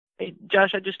Hey, Josh,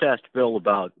 I just asked Phil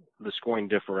about the scoring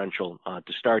differential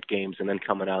to start games and then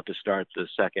coming out to start the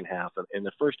second half. In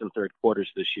the first and third quarters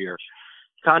this year,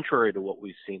 contrary to what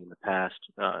we've seen in the past,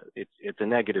 it's a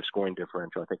negative scoring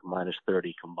differential, I think minus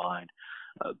 30 combined.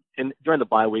 And during the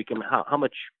bye week, I mean, how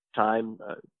much time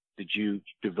did you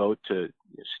devote to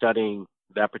studying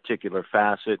that particular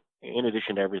facet in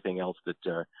addition to everything else that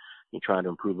you're trying to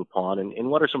improve upon? And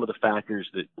what are some of the factors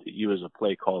that you as a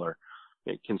play caller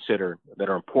consider that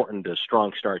are important to a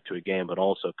strong start to a game, but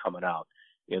also coming out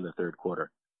in the third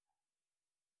quarter?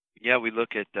 Yeah, we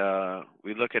look at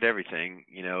everything,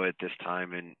 at this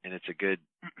time, and it's a good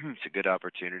it's a good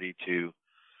opportunity to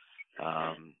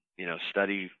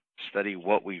study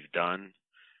what we've done,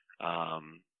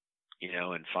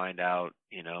 and find out,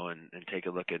 and take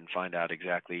a look at and find out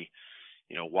exactly,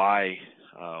 why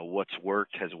what's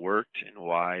worked has worked and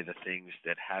why the things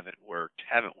that haven't worked.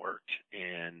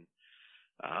 And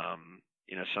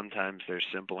sometimes there's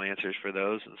simple answers for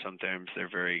those, and sometimes they're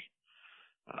very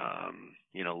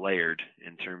layered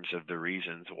in terms of the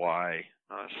reasons why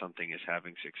something is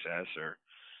having success, or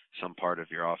some part of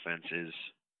your offense is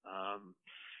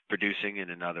producing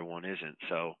and another one isn't.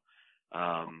 So,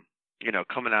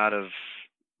 coming out of,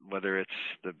 whether it's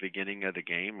the beginning of the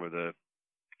game or the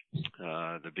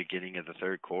beginning of the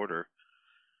third quarter,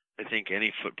 I think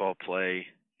any football play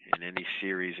in any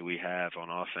series we have on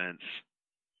offense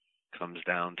comes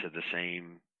down to the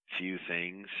same few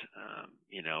things.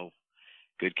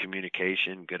 Good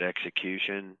communication, good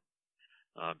execution,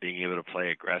 being able to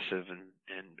play aggressive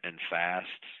and fast.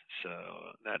 So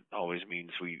that always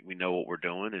means we know what we're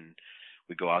doing, and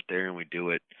we go out there and we do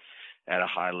it at a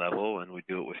high level, and we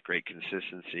do it with great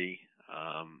consistency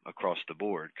across the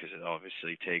board, because it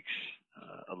obviously takes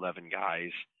 11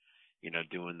 guys,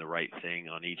 doing the right thing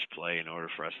on each play in order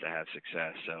for us to have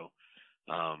success. So,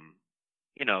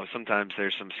 sometimes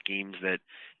there's some schemes that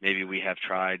maybe we have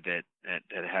tried that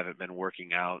haven't been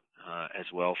working out as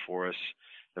well for us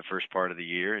the first part of the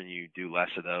year, and you do less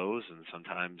of those. And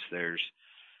sometimes there's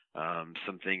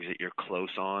some things that you're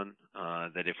close on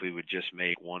that if we would just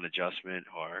make one adjustment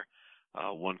or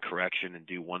one correction and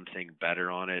do one thing better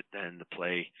on it, then the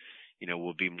play,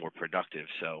 will be more productive.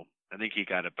 So I think you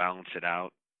got to balance it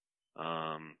out.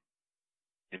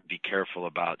 And be careful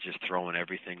about just throwing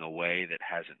everything away that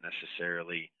hasn't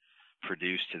necessarily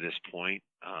produced to this point,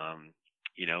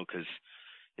 because,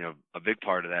 a big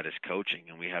part of that is coaching,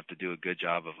 and we have to do a good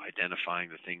job of identifying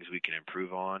the things we can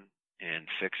improve on and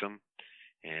fix them,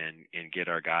 and get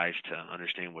our guys to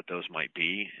understand what those might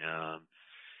be.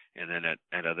 And then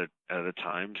at other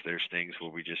times, there's things where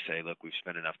we just say, look, we've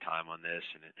spent enough time on this,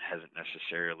 and it hasn't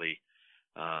necessarily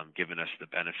given us the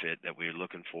benefit that we're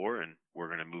looking for, and we're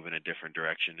going to move in a different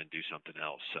direction and do something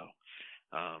else. So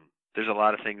there's a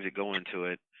lot of things that go into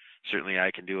it. Certainly I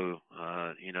can do,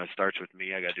 it starts with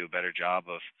me. I got to do a better job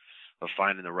of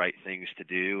finding the right things to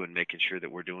do and making sure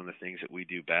that we're doing the things that we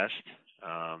do best.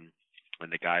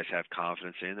 And the guys have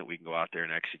confidence in that we can go out there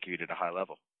and execute at a high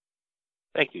level.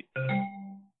 Thank you.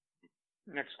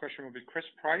 Next question will be Chris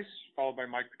Price, followed by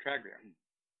Mike Petraglia.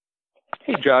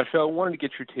 Hey, Josh, I wanted to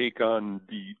get your take on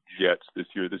the Jets this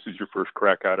year. This is your first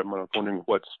crack at them. I was wondering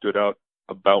what stood out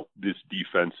about this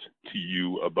defense to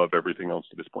you above everything else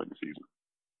to this point in the season.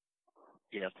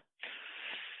 Yeah.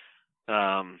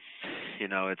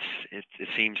 It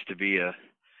seems to be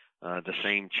the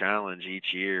same challenge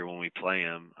each year when we play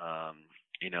them.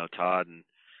 Todd and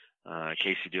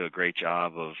Casey do a great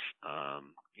job of,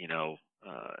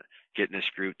 getting this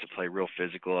group to play real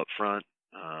physical up front.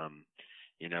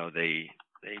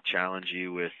 They challenge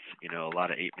you with, a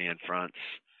lot of 8-man fronts.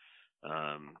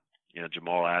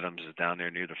 Jamal Adams is down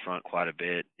there near the front quite a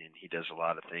bit, and he does a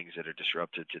lot of things that are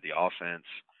disruptive to the offense.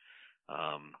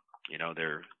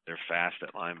 They're fast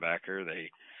at linebacker.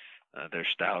 They're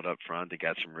stout up front. They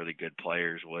got some really good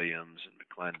players, Williams and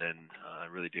McClendon,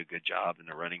 really do a good job in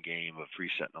the running game of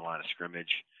resetting the line of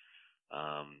scrimmage.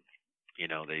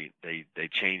 They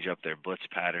change up their blitz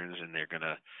patterns, and they're going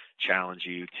to challenge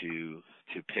you to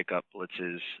pick up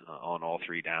blitzes on all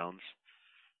three downs.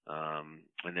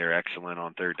 And they're excellent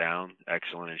on third down,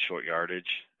 excellent in short yardage,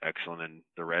 excellent in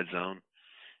the red zone.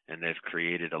 And they've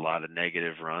created a lot of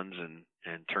negative runs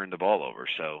and turned the ball over.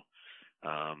 So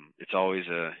it's always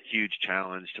a huge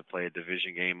challenge to play a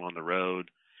division game on the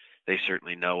road. They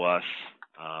certainly know us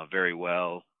very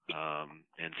well.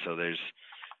 And so there's,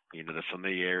 the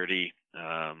familiarity,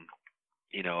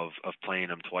 of playing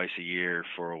them twice a year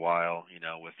for a while,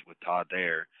 with Todd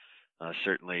there.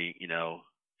 Certainly,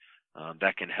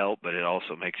 that can help, but it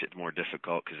also makes it more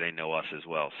difficult because they know us as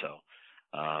well. So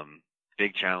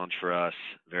big challenge for us,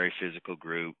 very physical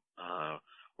group.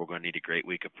 we're going to need a great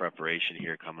week of preparation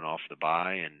here coming off the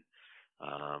bye, and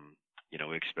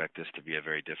we expect this to be a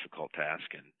very difficult task,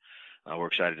 and we're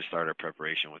excited to start our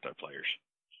preparation with our players.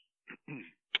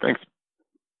 Thanks.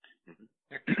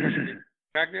 Next question,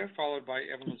 Wagner, followed by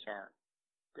Evan Lazar.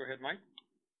 Go ahead, Mike.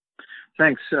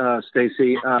 Thanks,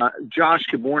 Stacy. Josh,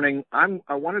 good morning.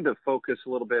 I wanted to focus a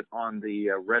little bit on the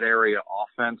red area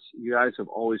offense. You guys have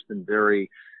always been very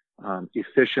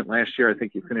efficient. Last year, I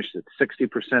think you finished at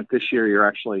 60%. This year, you're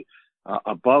actually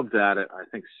above that at, I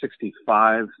think,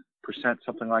 65%,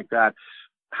 something like that.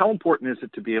 How important is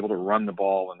it to be able to run the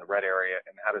ball in the red area,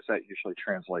 and how does that usually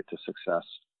translate to success?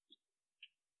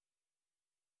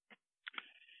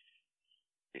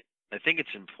 I think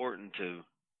it's important to,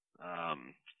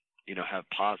 have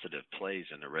positive plays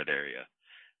in the red area.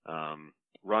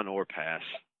 Run or pass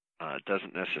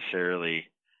doesn't necessarily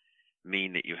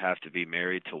mean that you have to be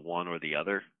married to one or the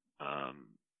other.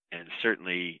 And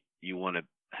certainly you want to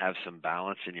have some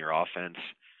balance in your offense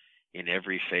in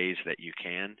every phase that you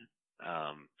can.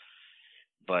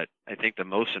 But I think the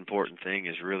most important thing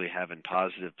is really having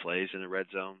positive plays in the red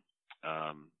zone.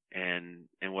 And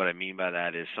what I mean by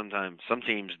that is sometimes some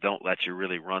teams don't let you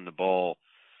really run the ball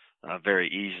very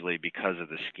easily because of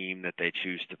the scheme that they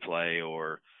choose to play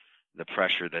or the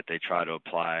pressure that they try to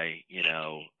apply,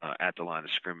 at the line of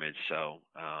scrimmage. So,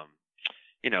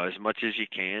 as much as you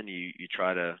can, you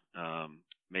try to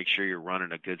make sure you're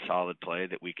running a good, solid play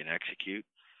that we can execute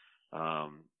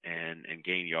and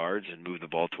gain yards and move the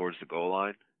ball towards the goal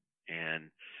line. And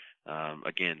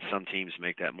again, some teams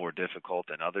make that more difficult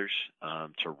than others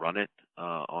to run it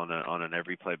on an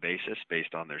every play basis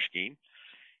based on their scheme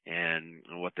and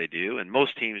what they do. And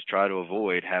most teams try to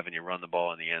avoid having you run the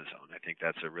ball in the end zone. I think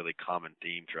that's a really common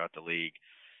theme throughout the league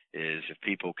is if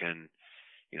people can,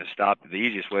 stop. The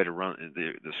easiest way to run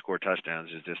the score touchdowns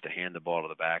is just to hand the ball to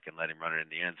the back and let him run it in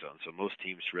the end zone. So most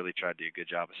teams really try to do a good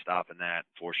job of stopping that,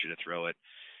 force you to throw it,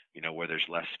 where there's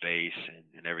less space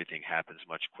and everything happens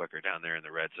much quicker down there in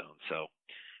the red zone. So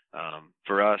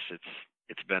for us,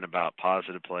 it's been about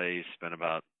positive plays. It's been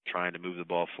about trying to move the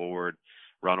ball forward,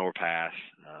 run or pass,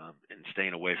 and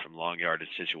staying away from long yardage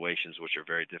situations, which are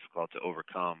very difficult to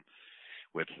overcome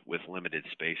with limited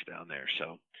space down there.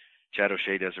 So Chad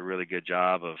O'Shea does a really good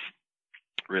job of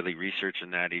really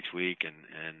researching that each week,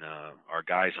 and our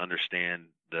guys understand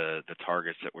the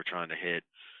targets that we're trying to hit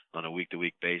on a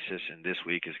week-to-week basis. And this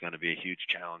week is going to be a huge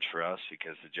challenge for us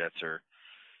because the Jets are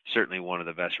certainly one of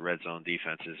the best red zone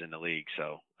defenses in the league.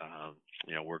 So,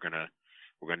 we're going to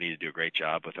need to do a great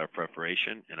job with our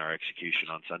preparation and our execution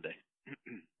on Sunday.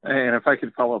 And if I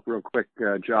could follow up real quick,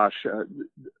 Josh,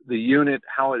 the unit,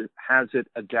 how has it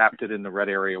adapted in the red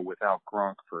area without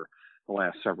Gronk for the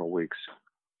last several weeks?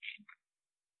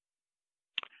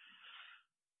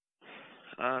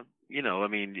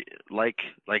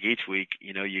 Like each week,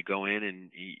 you go in and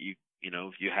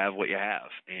you have what you have.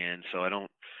 And so I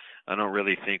don't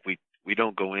really think we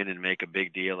don't go in and make a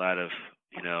big deal out of,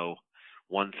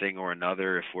 one thing or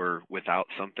another if we're without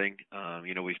something.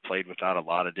 We've played without a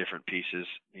lot of different pieces,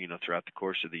 throughout the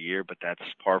course of the year, but that's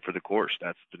par for the course.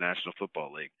 That's the National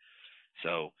Football League.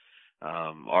 So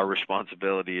our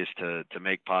responsibility is to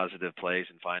make positive plays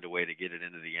and find a way to get it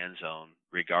into the end zone,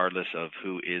 regardless of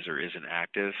who is or isn't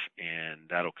active, and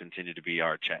that'll continue to be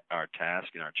our task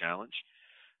and our challenge.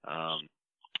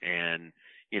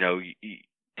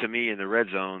 To me, in the red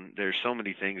zone, there's so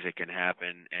many things that can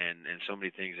happen and so many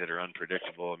things that are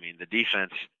unpredictable. I mean, the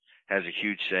defense has a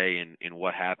huge say in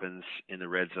what happens in the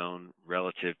red zone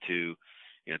relative to,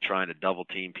 trying to double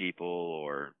team people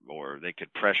or they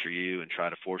could pressure you and try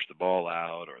to force the ball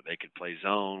out, or they could play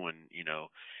zone when,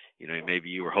 maybe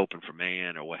you were hoping for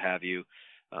man or what have you.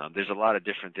 There's a lot of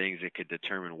different things that could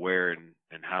determine where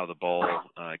and how the ball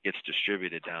gets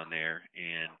distributed down there.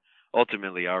 And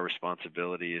ultimately, our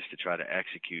responsibility is to try to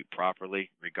execute properly,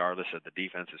 regardless of the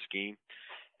defensive scheme,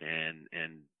 and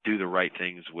do the right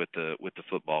things with the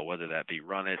football, whether that be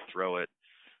run it, throw it,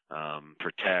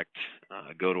 protect,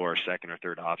 go to our second or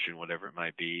third option, whatever it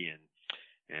might be,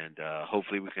 and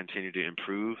hopefully we continue to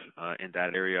improve in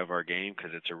that area of our game,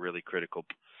 because it's a really critical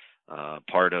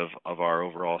part of our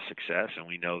overall success. And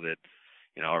we know that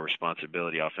our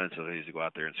responsibility offensively is to go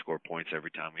out there and score points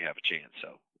every time we have a chance.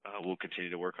 So we'll continue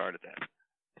to work hard at that.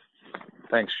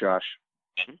 Thanks, Josh.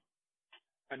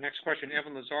 Next question,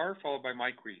 Evan Lazar, followed by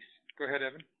Mike Reese. Go ahead,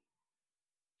 Evan.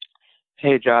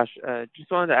 Hey, Josh.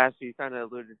 Just wanted to ask you kind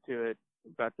of alluded to it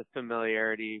about the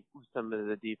familiarity with some of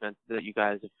the defense that you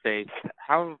guys have faced.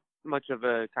 How much of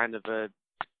a kind of a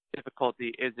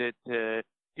difficulty is it to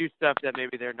do stuff that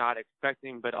maybe they're not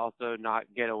expecting, but also not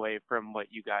get away from what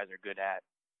you guys are good at?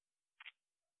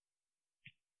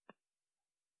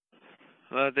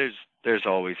 There's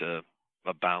always a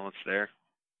balance there.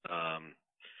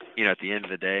 At the end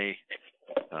of the day,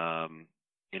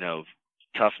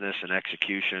 toughness and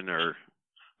execution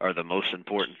are the most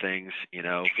important things.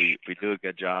 If we do a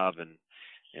good job and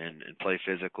play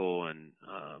physical and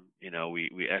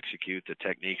we execute the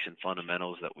techniques and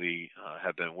fundamentals that we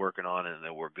have been working on and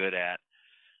that we're good at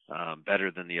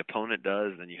better than the opponent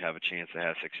does, then you have a chance to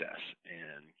have success.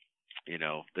 And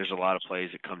there's a lot of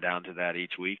plays that come down to that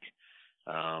each week.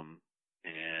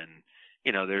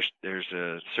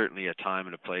 There's certainly a time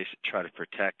and a place to try to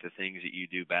protect the things that you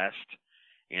do best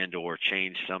and or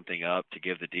change something up to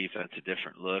give the defense a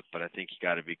different look. But I think you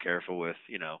got to be careful with,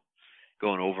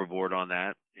 going overboard on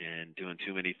that and doing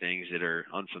too many things that are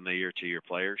unfamiliar to your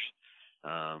players.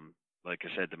 Like I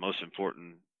said, the most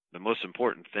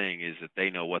important thing is that they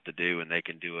know what to do and they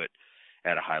can do it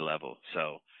at a high level.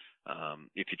 So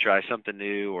if you try something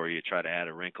new or you try to add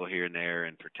a wrinkle here and there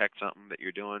and protect something that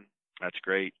you're doing, that's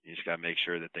great. You just got to make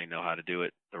sure that they know how to do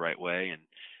it the right way and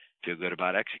feel good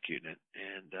about executing it.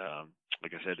 And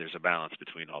like I said, there's a balance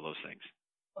between all those things.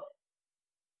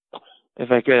 If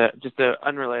I could, just an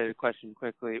unrelated question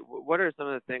quickly. What are some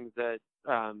of the things that,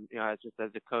 just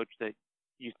as a coach that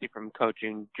you see from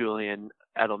coaching Julian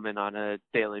Edelman on a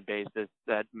daily basis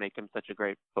that make him such a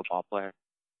great football player?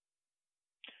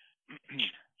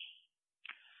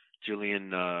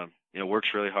 Julian, works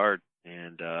really hard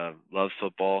and loves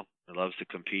football and loves to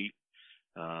compete.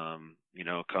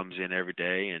 Comes in every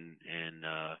day and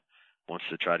wants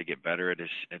to try to get better at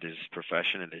his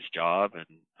profession and his job, and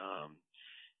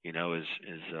is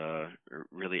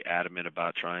really adamant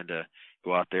about trying to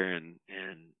go out there and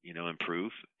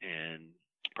improve and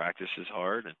practices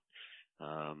hard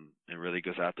and really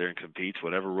goes out there and competes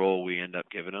whatever role we end up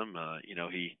giving him.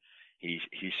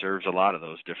 He serves a lot of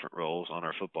those different roles on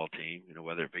our football team,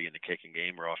 whether it be in the kicking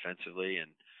game or offensively.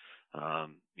 And,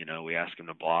 we ask him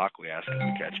to block, we ask him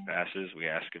to catch passes, we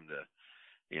ask him to,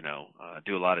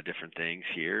 do a lot of different things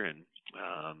here. And,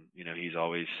 he's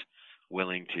always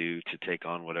willing to take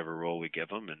on whatever role we give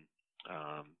him. And,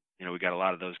 we got a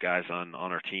lot of those guys on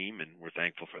our team, and we're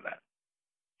thankful for that.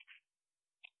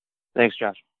 Thanks,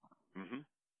 Josh. Mm-hmm.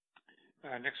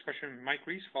 Next question, Mike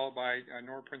Reese, followed by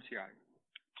Nora Princiati.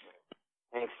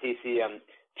 Thanks, Stacey.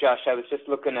 Josh, I was just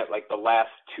looking at the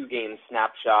last two-game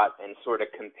snapshot and sort of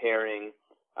comparing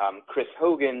Chris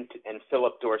Hogan and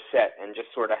Philip Dorsett, and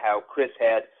just sort of how Chris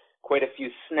had quite a few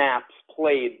snaps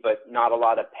played but not a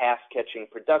lot of pass-catching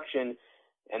production,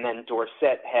 and then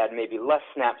Dorsett had maybe less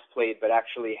snaps played but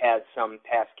actually had some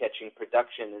pass-catching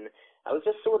production. And I was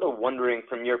just sort of wondering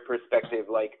from your perspective,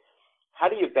 how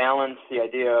do you balance the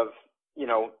idea of,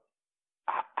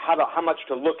 how much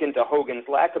to look into Hogan's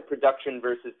lack of production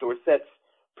versus Dorsett's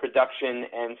production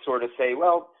and sort of say,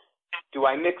 well, do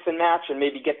I mix and match and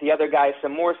maybe get the other guy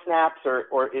some more snaps,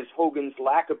 or is Hogan's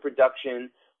lack of production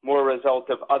more a result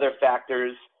of other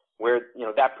factors where,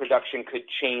 that production could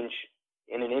change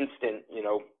in an instant,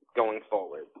 going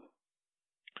forward?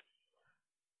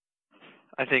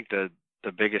 I think the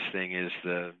biggest thing is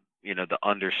the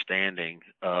understanding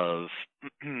of,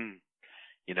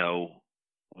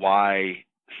 why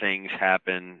things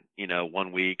happen,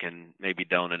 1 week and maybe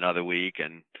don't another week,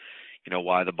 and,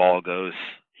 why the ball goes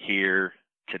here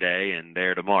today and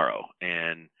there tomorrow.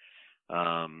 And,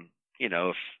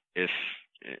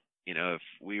 if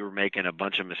we were making a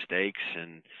bunch of mistakes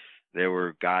and there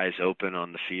were guys open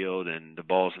on the field and the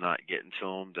ball's not getting to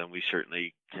them, then we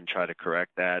certainly can try to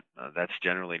correct that. That's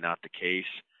generally not the case.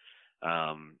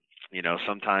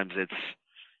 Sometimes it's,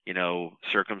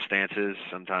 circumstances.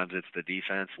 Sometimes it's the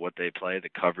defense, what they play. The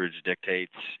coverage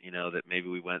dictates, that maybe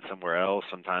we went somewhere else.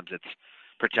 Sometimes it's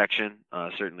protection.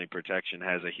 Certainly protection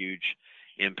has a huge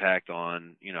impact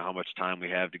on, how much time we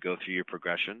have to go through your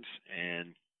progressions.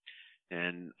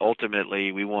 And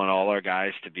ultimately, we want all our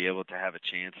guys to be able to have a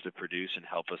chance to produce and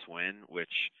help us win,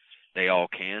 which they all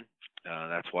can.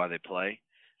 That's why they play.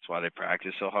 That's why they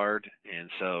practice so hard. And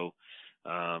so,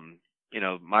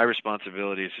 my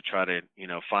responsibility is to try to,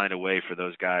 find a way for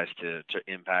those guys to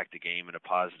impact the game in a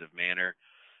positive manner.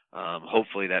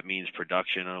 Hopefully that means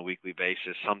production on a weekly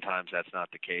basis. Sometimes that's not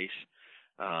the case.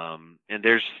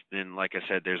 And like I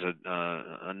said, there's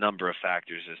a number of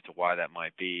factors as to why that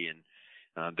might be. And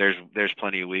there's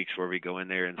plenty of weeks where we go in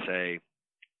there and say,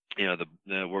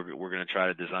 we're going to try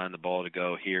to design the ball to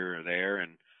go here or there,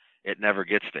 and it never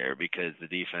gets there because the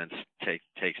defense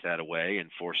takes that away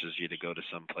and forces you to go to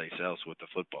someplace else with the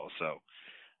football. So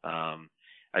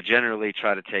I generally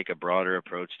try to take a broader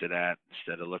approach to that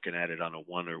instead of looking at it on a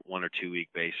one or 2 week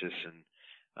basis, and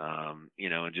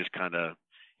and just kind of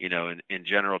in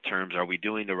general terms, are we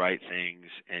doing the right things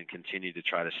and continue to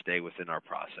try to stay within our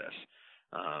process?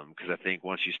 Because I think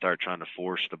once you start trying to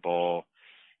force the ball,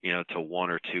 to one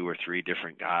or two or three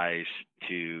different guys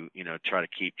to, try to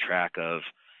keep track of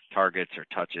targets or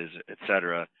touches, et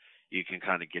cetera, you can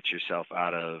kind of get yourself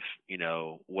out of,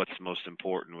 what's most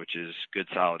important, which is good,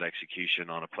 solid execution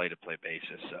on a play-to-play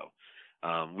basis. So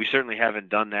we certainly haven't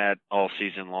done that all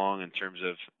season long in terms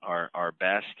of our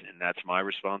best, and that's my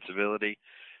responsibility.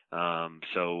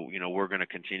 So, we're going to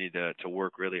continue to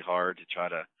work really hard to try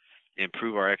to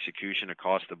improve our execution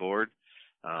across the board.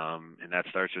 And that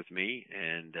starts with me.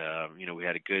 And, we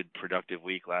had a good, productive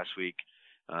week last week,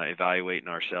 evaluating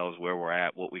ourselves, where we're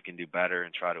at, what we can do better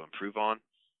and try to improve on.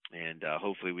 And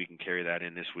hopefully we can carry that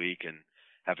in this week and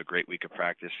have a great week of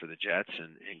practice for the Jets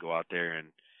and go out there and,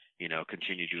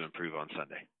 continue to improve on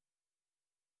Sunday.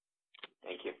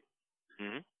 Thank you.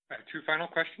 Mm-hmm. Two final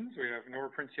questions. We have Nora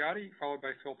Princiotti, followed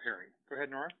by Phil Perry. Go ahead,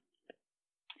 Nora.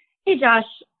 Hey, Josh.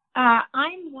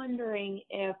 I'm wondering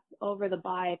if over the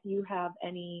bye, if you have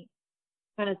any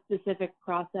kind of specific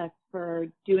process for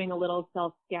doing a little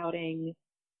self-scouting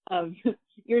of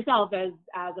yourself as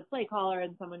a play caller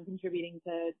and someone contributing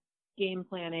to game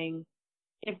planning,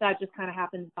 if that just kind of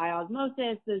happens by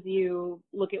osmosis as you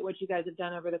look at what you guys have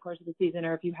done over the course of the season,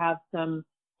 or if you have some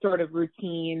sort of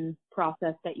routine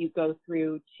process that you go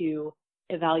through to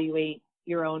evaluate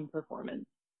your own performance.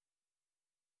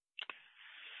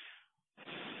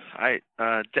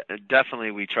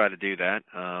 Definitely we try to do that.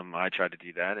 I try to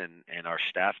do that, and our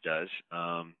staff does.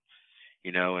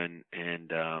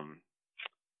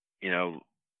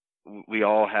 We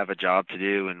all have a job to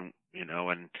do, and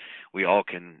we all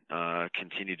can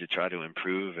continue to try to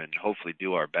improve and hopefully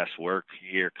do our best work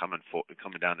here coming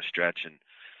down the stretch and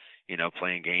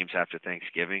playing games after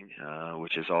Thanksgiving,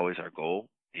 which is always our goal.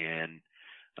 And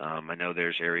I know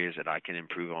there's areas that I can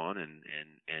improve on and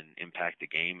impact the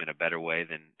game in a better way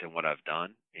than what I've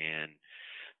done. And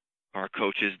our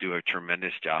coaches do a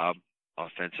tremendous job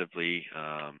offensively,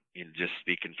 just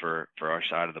speaking for our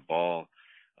side of the ball,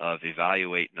 of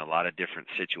evaluating a lot of different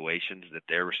situations that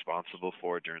they're responsible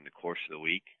for during the course of the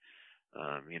week.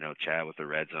 Chad with the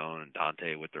red zone and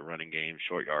Dante with the running game,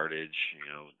 short yardage,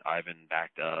 Ivan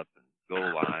backed up, and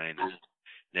goal line.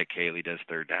 Nick Haley does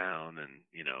third down, and,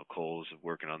 Cole's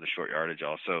working on the short yardage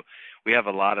also. We have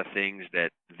a lot of things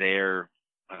that they're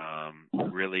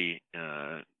really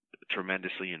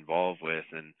tremendously involved with,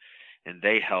 and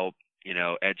they help,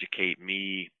 educate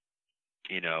me,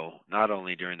 not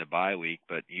only during the bye week,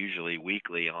 but usually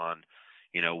weekly on,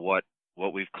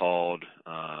 what we've called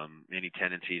any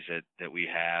tendencies that we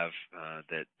have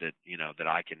that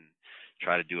I can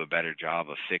try to do a better job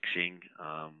of fixing,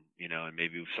 and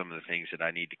maybe some of the things that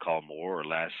I need to call more or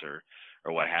less or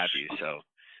what have you. So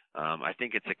I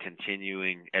think it's a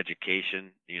continuing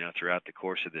education, throughout the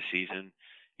course of the season.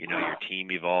 Your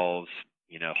team evolves,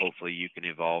 hopefully you can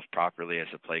evolve properly as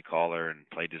a play caller and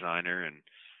play designer, and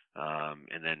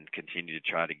then continue to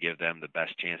try to give them the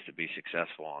best chance to be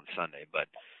successful on Sunday. But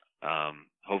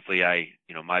hopefully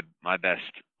my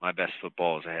best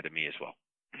football is ahead of me as well.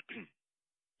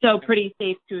 So pretty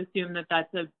safe to assume that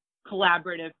that's a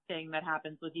collaborative thing that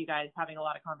happens with you guys having a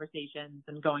lot of conversations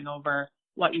and going over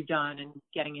what you've done and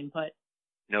getting input.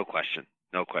 No question.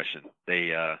 They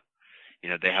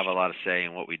have a lot of say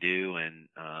in what we do, and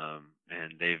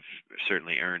they've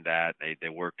certainly earned that. They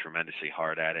work tremendously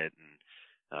hard at it, and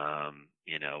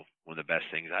one of the best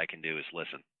things I can do is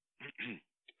listen.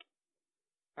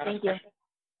 Thank you.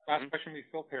 Last question will be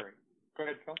Phil Perry. Go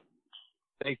ahead, Phil.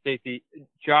 Thanks, Stacey.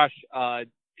 Josh,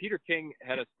 Peter King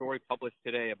had a story published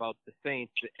today about the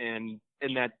Saints, and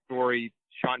in that story,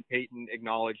 Sean Payton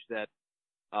acknowledged that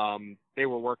they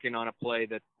were working on a play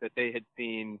that they had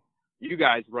seen you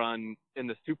guys run in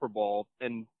the Super Bowl,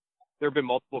 and there have been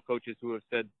multiple coaches who have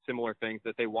said similar things,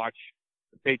 that they watch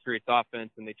the Patriots offense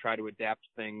and they try to adapt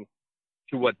things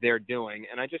to what they're doing.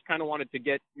 And I just kind of wanted to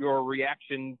get your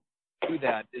reaction to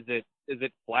that. Is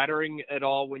it flattering at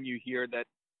all when you hear that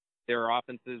there are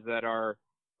offenses that are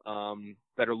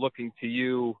looking to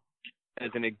you as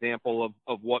an example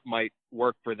of what might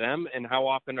work for them? And how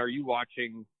often are you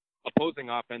watching opposing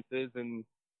offenses and,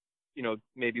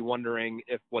 maybe wondering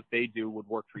if what they do would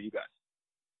work for you guys?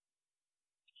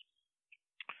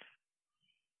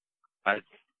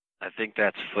 I think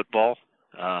that's football.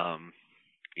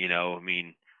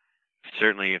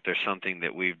 Certainly if there's something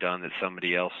that we've done that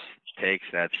somebody else takes,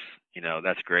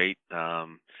 that's great.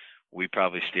 We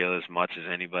probably steal as much as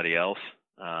anybody else,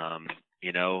 and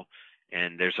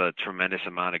there's a tremendous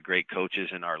amount of great coaches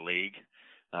in our league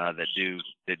that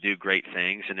do great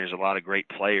things, and there's a lot of great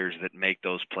players that make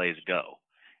those plays go.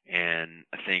 And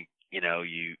I think,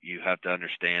 you have to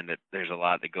understand that there's a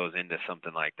lot that goes into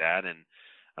something like that. And,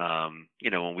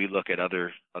 when we look at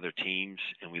other teams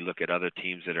and we look at other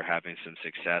teams that are having some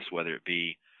success, whether it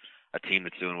be a team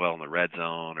that's doing well in the red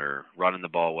zone or running the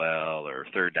ball well or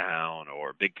third down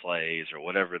or big plays or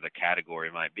whatever the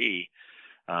category might be,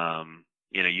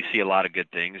 you see a lot of good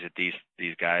things that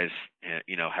these guys,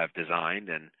 have designed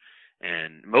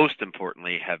and most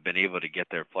importantly have been able to get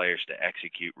their players to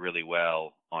execute really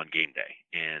well on game day.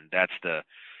 And that's the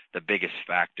biggest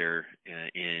factor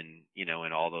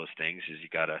in all those things is you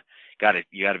gotta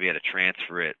be able to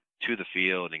transfer it to the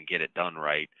field and get it done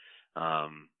right.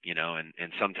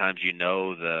 And sometimes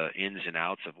the ins and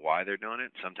outs of why they're doing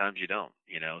it. Sometimes you don't,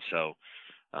 so,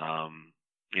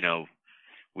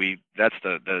 that's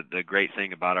the great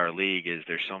thing about our league is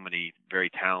there's so many very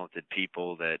talented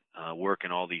people that work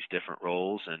in all these different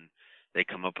roles, and they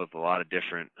come up with a lot of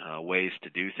different ways to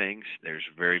do things. There's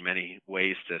very many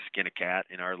ways to skin a cat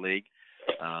in our league.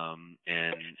 And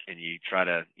you try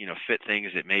to, fit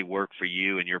things that may work for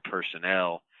you and your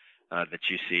personnel that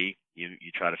you see.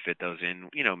 You try to fit those in,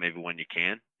 maybe when you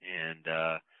can. And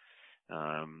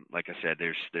like I said,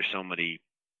 there's so many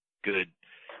good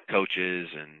coaches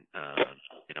and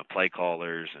play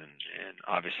callers, and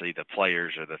obviously the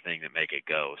players are the thing that make it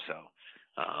go. So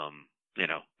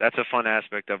that's a fun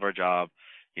aspect of our job.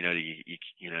 You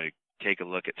take a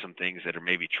look at some things that are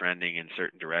maybe trending in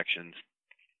certain directions,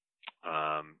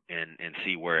 and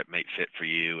see where it might fit for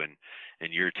you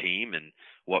and your team, and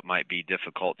what might be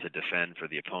difficult to defend for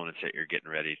the opponents that you're getting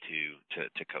ready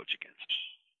to coach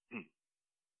against.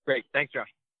 Great. Thanks, Josh.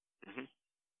 Mm-hmm.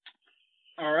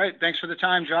 All right. Thanks for the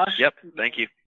time, Josh. Yep. Thank you.